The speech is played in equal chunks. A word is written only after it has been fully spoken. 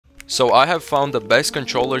So I have found the best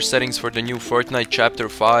controller settings for the new Fortnite Chapter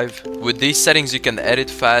 5. With these settings you can edit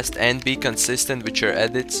fast and be consistent with your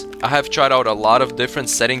edits. I have tried out a lot of different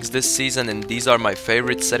settings this season and these are my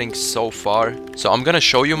favorite settings so far. So I'm gonna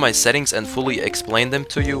show you my settings and fully explain them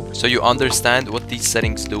to you so you understand what these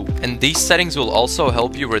settings do. And these settings will also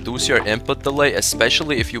help you reduce your input delay,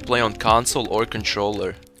 especially if you play on console or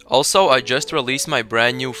controller. Also, I just released my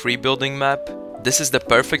brand new free building map. This is the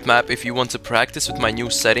perfect map if you want to practice with my new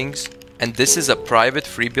settings. And this is a private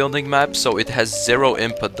free building map, so it has zero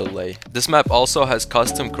input delay. This map also has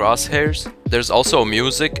custom crosshairs. There's also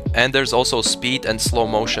music, and there's also speed and slow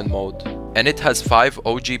motion mode. And it has 5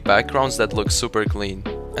 OG backgrounds that look super clean.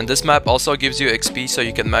 And this map also gives you XP so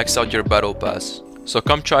you can max out your battle pass. So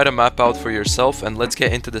come try the map out for yourself and let's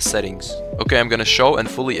get into the settings. Okay, I'm gonna show and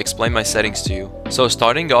fully explain my settings to you. So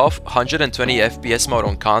starting off, 120 FPS mode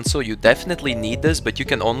on console, you definitely need this, but you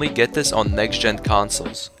can only get this on next gen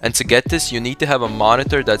consoles. And to get this, you need to have a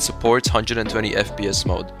monitor that supports 120 FPS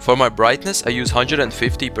mode. For my brightness, I use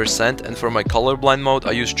 150%, and for my colorblind mode,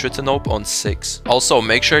 I use Tritanope on 6. Also,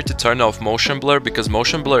 make sure to turn off motion blur because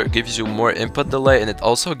motion blur gives you more input delay and it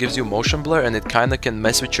also gives you motion blur and it kinda can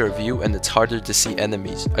mess with your view and it's harder to see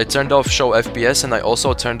enemies. I turned off show FPS and I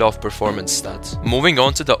also turned off performance stats. Moving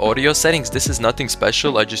on to the audio settings, this is nothing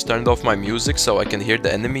special. I just turned off my music so I can hear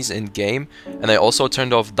the enemies in game, and I also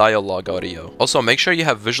turned off dialogue audio. Also, make sure you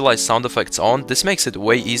have visualized sound effects on. This makes it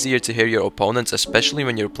way easier to hear your opponents, especially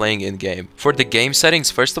when you're playing in game. For the game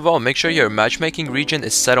settings, first of all, make sure your matchmaking region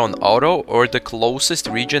is set on auto or the closest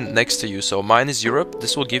region next to you. So mine is Europe.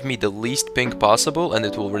 This will give me the least ping possible and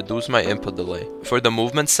it will reduce my input delay. For the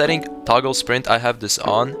movement setting, toggle sprint, I have this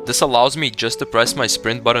on. This allows me just to press my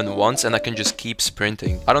sprint button once and I can just keep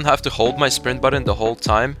sprinting. I don't have to hold my sprint button the whole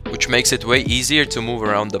time, which makes it way easier to move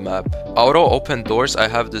around the map. Auto open doors, I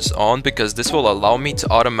have this on because this will allow me to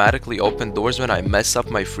automatically open doors when I mess up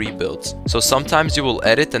my free builds. So sometimes you will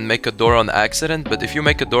edit and make a door on accident, but if you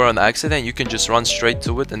make a door on accident, you can just run straight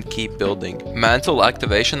to it and keep building. Mantle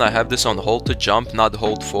activation, I have this on hold to jump, not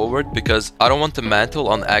hold forward, because I don't want to mantle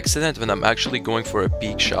on accident when I'm actually going for a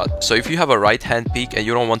peek shot. So if you have a right hand peek and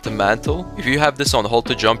you don't want to mantle, if you have this on hold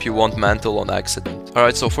to jump, you won't mantle on accident.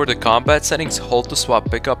 Alright, so for the combat settings, hold to swap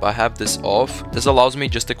pickup, I have this off. This allows me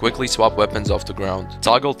just to quickly swap weapons off the ground.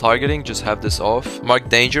 Toggle targeting, just have this off. Mark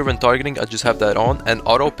danger when targeting, I just have that on. And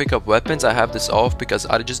auto pick up weapons, I have this off because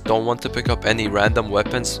I just don't want to pick up any random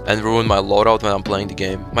weapons and ruin my loadout when I'm playing the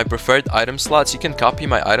game. My preferred item slots, you can copy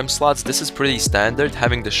my item slots. This is pretty standard.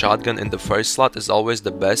 Having the shotgun in the first slot is always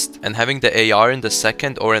the best, and having the AR in the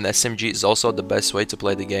second or an SMG is also the best way to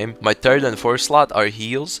play the game. My third and fourth slot are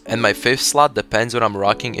heals, and my fifth slot depends what I'm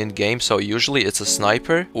rocking in game, so usually it's a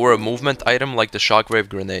sniper or a movement item like the shockwave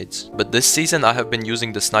grenades. But this season I have been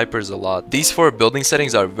using the snipers a lot. These 4 building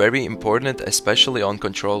settings are very important, especially on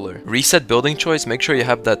controller. Reset building choice, make sure you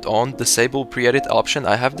have that on. Disable pre-edit option,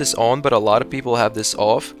 I have this on, but a lot of people have this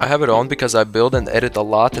off. I have it on because I build and edit a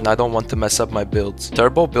lot and I don't want to mess up my builds.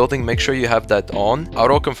 Turbo building, make sure you have that on.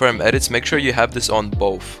 Auto confirm edits, make sure you have this on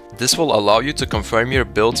both. This will allow you to confirm your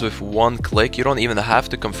builds with one click. You don't even have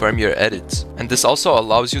to confirm your edits. And this also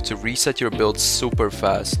allows you to reset your builds super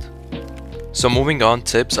fast. So moving on,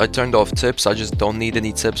 tips, I turned off tips. I just don't need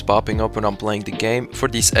any tips popping up when I'm playing the game. For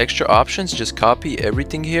these extra options, just copy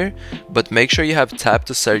everything here, but make sure you have tap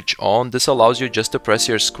to search on. This allows you just to press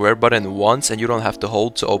your square button once and you don't have to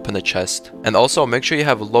hold to open a chest. And also make sure you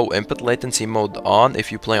have low input latency mode on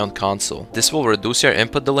if you play on console. This will reduce your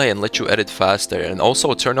input delay and let you edit faster. And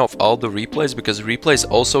also turn off all the replays because replays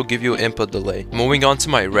also give you input delay. Moving on to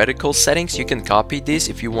my reticle settings, you can copy these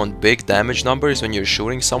if you want big damage numbers when you're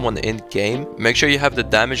shooting someone in game. Make sure you have the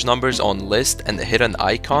damage numbers on list and hidden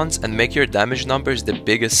icons and make your damage numbers the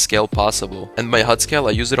biggest scale possible. And my HUD scale, I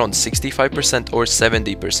use it on 65% or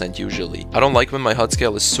 70% usually. I don't like when my HUD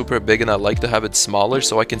scale is super big and I like to have it smaller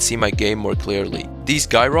so I can see my game more clearly. These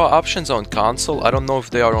gyro options on console, I don't know if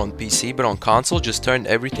they are on PC, but on console just turn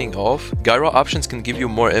everything off. Gyro options can give you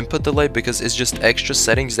more input delay because it's just extra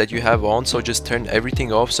settings that you have on, so just turn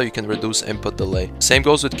everything off so you can reduce input delay. Same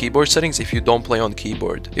goes with keyboard settings if you don't play on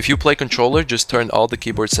keyboard. If you play controller, just turn all the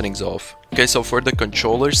keyboard settings off. Okay, so for the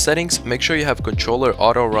controller settings, make sure you have controller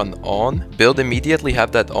auto run on. Build immediately,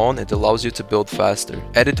 have that on, it allows you to build faster.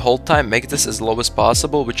 Edit hold time, make this as low as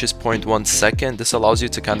possible, which is 0.1 second. This allows you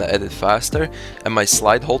to kind of edit faster. And my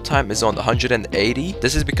slide hold time is on 180.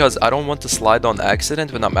 This is because I don't want to slide on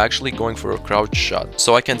accident when I'm actually going for a crouch shot.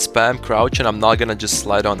 So I can spam crouch and I'm not gonna just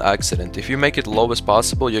slide on accident. If you make it low as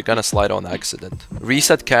possible, you're gonna slide on accident.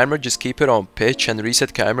 Reset camera, just keep it on pitch, and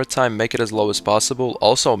reset camera time, make it it as low as possible.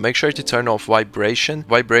 Also, make sure to turn off vibration.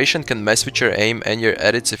 Vibration can mess with your aim and your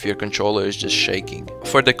edits if your controller is just shaking.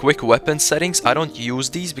 For the quick weapon settings, I don't use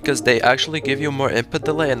these because they actually give you more input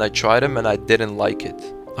delay, and I tried them and I didn't like it.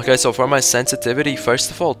 Okay, so for my sensitivity, first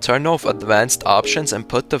of all, turn off advanced options and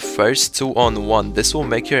put the first two on 1. This will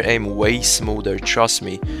make your aim way smoother, trust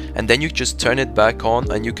me. And then you just turn it back on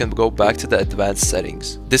and you can go back to the advanced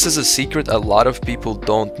settings. This is a secret a lot of people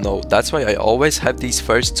don't know. That's why I always have these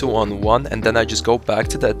first two on 1, and then I just go back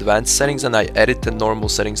to the advanced settings and I edit the normal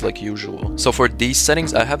settings like usual. So for these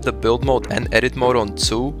settings, I have the build mode and edit mode on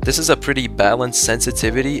 2. This is a pretty balanced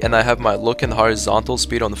sensitivity, and I have my look and horizontal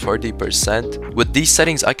speed on 40%. With these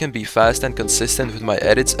settings, I can be fast and consistent with my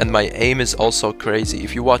edits, and my aim is also crazy.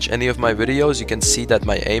 If you watch any of my videos, you can see that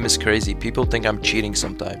my aim is crazy. People think I'm cheating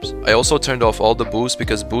sometimes. I also turned off all the boosts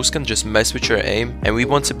because boosts can just mess with your aim, and we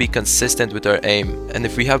want to be consistent with our aim. And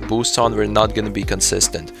if we have boosts on, we're not gonna be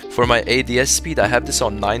consistent. For my ADS speed, I have this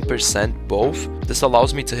on 9% both. This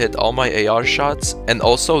allows me to hit all my AR shots, and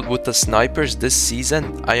also with the snipers this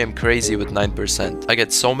season, I am crazy with 9%. I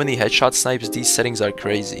get so many headshot snipes, these settings are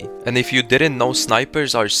crazy. And if you didn't know,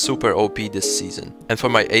 snipers are super OP this season. And for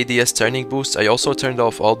my ADS turning boosts, I also turned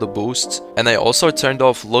off all the boosts, and I also turned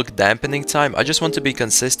off look dampening time. I just want to be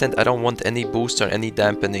consistent. I don't want any boost or any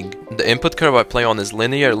dampening. The input curve I play on is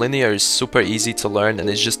linear. Linear is super easy to learn, and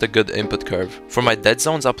it's just a good input curve. For my dead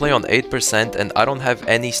zones, I play on 8%, and I don't have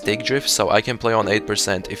any stick drift, so I can play on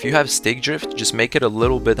 8%. If you have stick drift, just make it a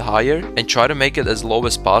little bit higher and try to make it as low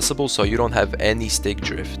as possible so you don't have any stick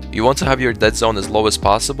drift. You want to have your dead zone as low as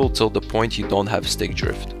possible till the point you don't have stick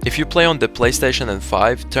drift. If you play on the PlayStation and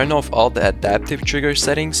 5, turn off all the adaptive trigger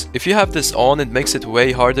settings. If you have this on, it makes it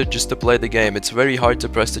way harder just to play the game. It's very hard to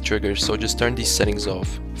press the trigger, so just turn these settings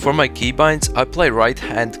off. For my keybinds, I play right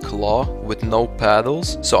hand claw with no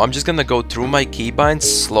paddles, so I'm just gonna go through my keybinds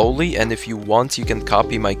slowly, and if you want, you can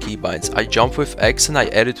copy my keybinds. I jump with X and I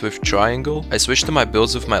edit with triangle. I switch to my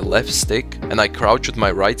builds with my left stick, and I crouch with my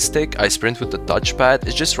right stick. I sprint with the touchpad.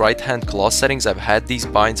 It's just right hand claw settings. I've had these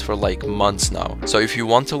binds for like months now. So if you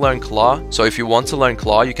want to learn claw,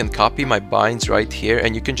 you can copy my binds right here,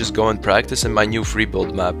 and you can just go and practice in my new free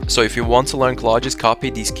build map. So if you want to learn claw, just copy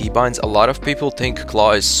these keybinds. A lot of people think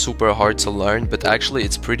claw is super hard to learn, but actually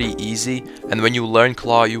it's pretty easy, and when you learn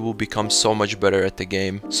claw, you will become so much better at the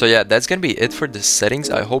game. So yeah, that's gonna be it for the settings.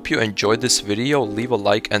 I hope you enjoyed this video. Leave a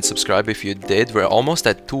like and subscribe if you did. We're almost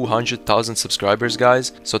at 200,000 subscribers,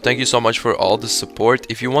 guys, so thank you so much for all the support.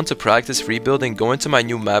 If you want to practice rebuilding, go into my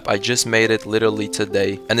new map. I just made it literally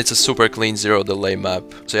today, and it's a super clean zero delay map.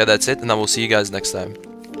 So yeah, that's it, and I will see you guys next time.